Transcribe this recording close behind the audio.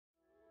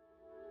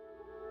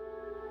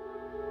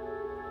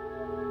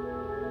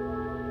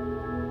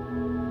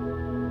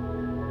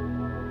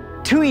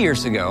2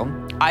 years ago,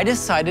 I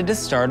decided to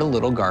start a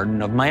little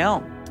garden of my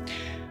own.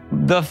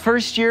 The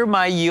first year,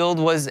 my yield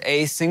was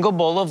a single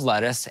bowl of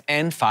lettuce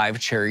and 5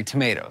 cherry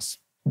tomatoes.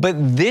 But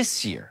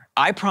this year,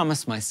 I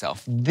promised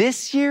myself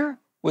this year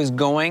was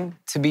going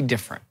to be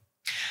different.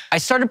 I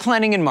started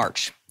planning in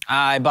March.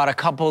 I bought a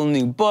couple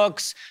new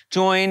books,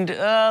 joined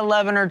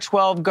 11 or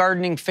 12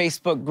 gardening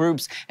Facebook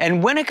groups,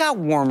 and when it got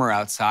warmer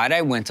outside,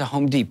 I went to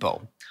Home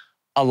Depot.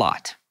 A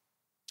lot.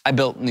 I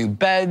built new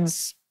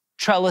beds,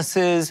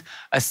 trellises,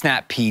 a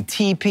snap pea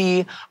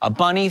teepee, a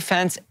bunny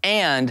fence,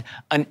 and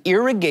an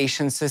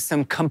irrigation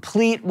system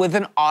complete with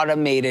an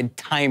automated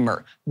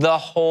timer, the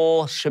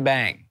whole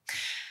shebang.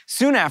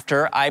 Soon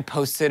after, I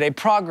posted a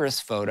progress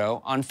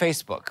photo on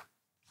Facebook,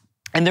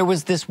 and there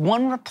was this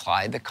one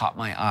reply that caught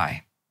my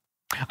eye.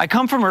 I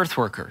come from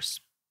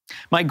earthworkers.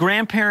 My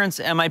grandparents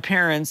and my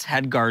parents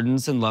had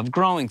gardens and loved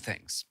growing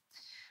things.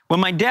 When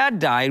my dad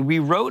died, we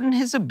wrote in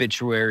his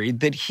obituary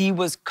that he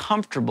was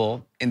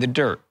comfortable in the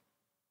dirt.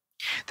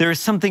 There is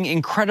something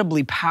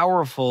incredibly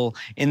powerful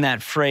in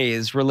that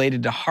phrase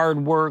related to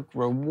hard work,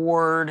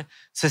 reward,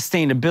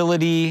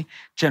 sustainability,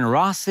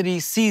 generosity,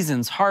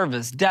 seasons,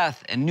 harvest,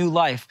 death, and new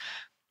life.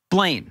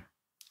 Blaine,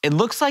 it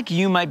looks like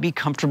you might be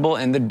comfortable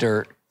in the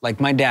dirt like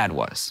my dad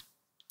was,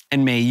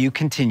 and may you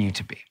continue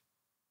to be.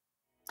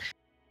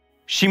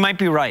 She might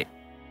be right.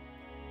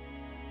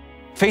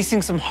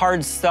 Facing some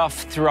hard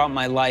stuff throughout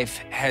my life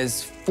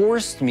has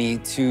forced me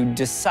to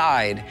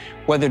decide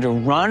whether to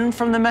run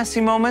from the messy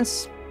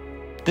moments,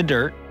 the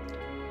dirt,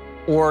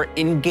 or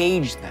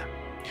engage them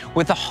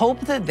with the hope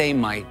that they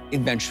might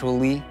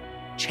eventually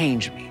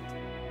change me.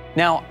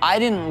 Now, I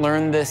didn't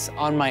learn this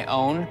on my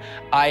own.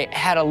 I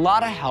had a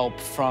lot of help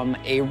from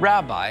a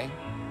rabbi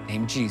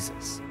named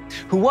Jesus,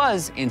 who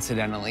was,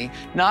 incidentally,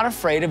 not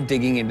afraid of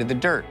digging into the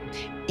dirt,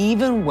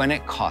 even when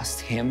it cost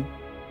him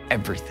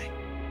everything.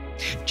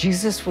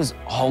 Jesus was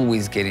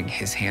always getting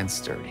his hands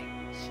dirty.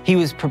 He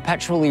was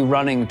perpetually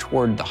running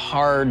toward the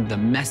hard, the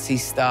messy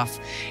stuff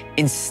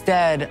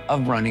instead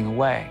of running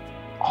away.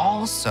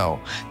 Also,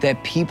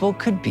 that people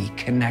could be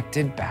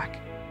connected back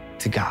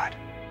to God.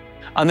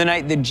 On the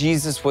night that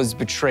Jesus was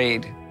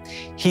betrayed,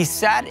 he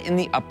sat in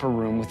the upper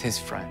room with his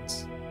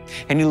friends,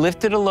 and he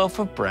lifted a loaf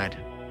of bread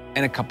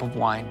and a cup of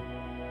wine,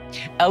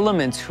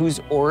 elements whose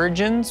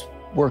origins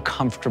were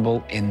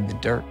comfortable in the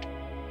dirt,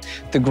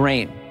 the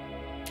grain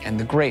and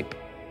the grape,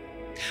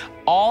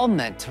 all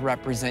meant to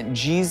represent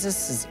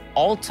Jesus'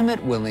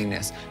 ultimate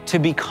willingness to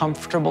be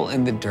comfortable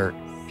in the dirt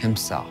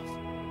himself.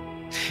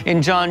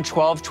 In John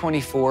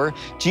 12:24,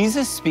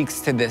 Jesus speaks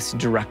to this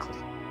directly.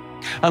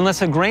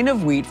 Unless a grain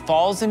of wheat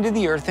falls into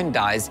the earth and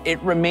dies,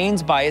 it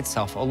remains by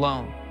itself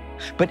alone.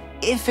 But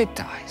if it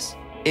dies,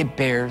 it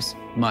bears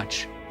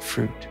much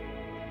fruit.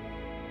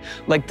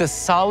 Like the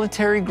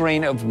solitary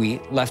grain of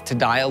wheat left to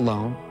die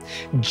alone,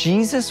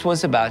 Jesus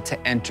was about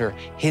to enter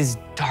his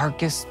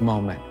darkest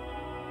moment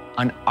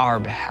on our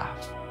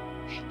behalf.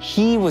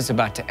 He was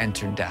about to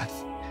enter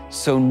death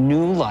so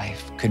new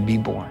life could be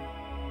born.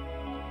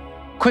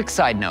 Quick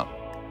side note,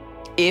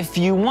 if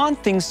you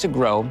want things to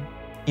grow,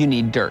 you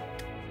need dirt,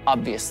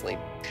 obviously.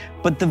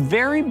 But the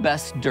very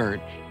best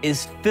dirt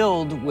is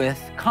filled with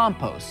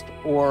compost,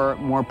 or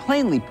more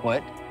plainly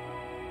put,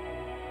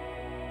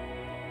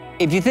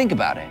 if you think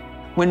about it,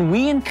 when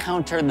we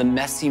encounter the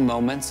messy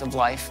moments of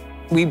life,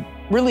 we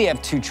really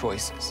have two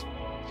choices.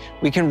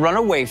 We can run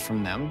away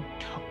from them,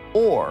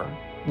 or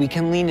we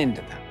can lean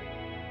into them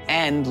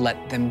and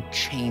let them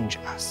change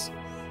us.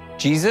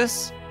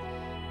 Jesus,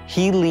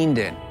 he leaned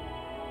in.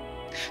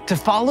 To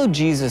follow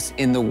Jesus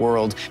in the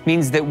world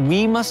means that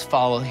we must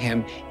follow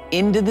him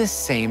into the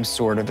same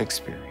sort of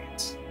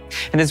experience.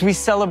 And as we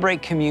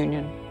celebrate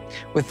communion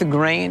with the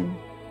grain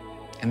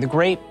and the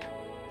grape,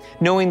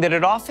 knowing that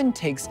it often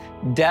takes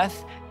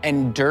death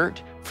and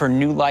dirt for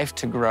new life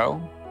to grow,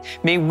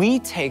 may we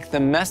take the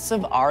mess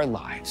of our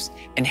lives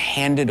and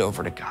hand it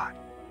over to God.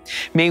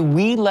 May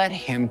we let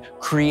him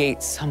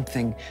create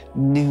something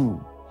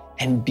new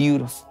and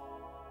beautiful.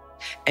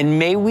 And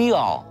may we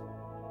all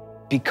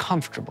be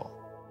comfortable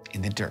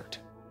in the dirt.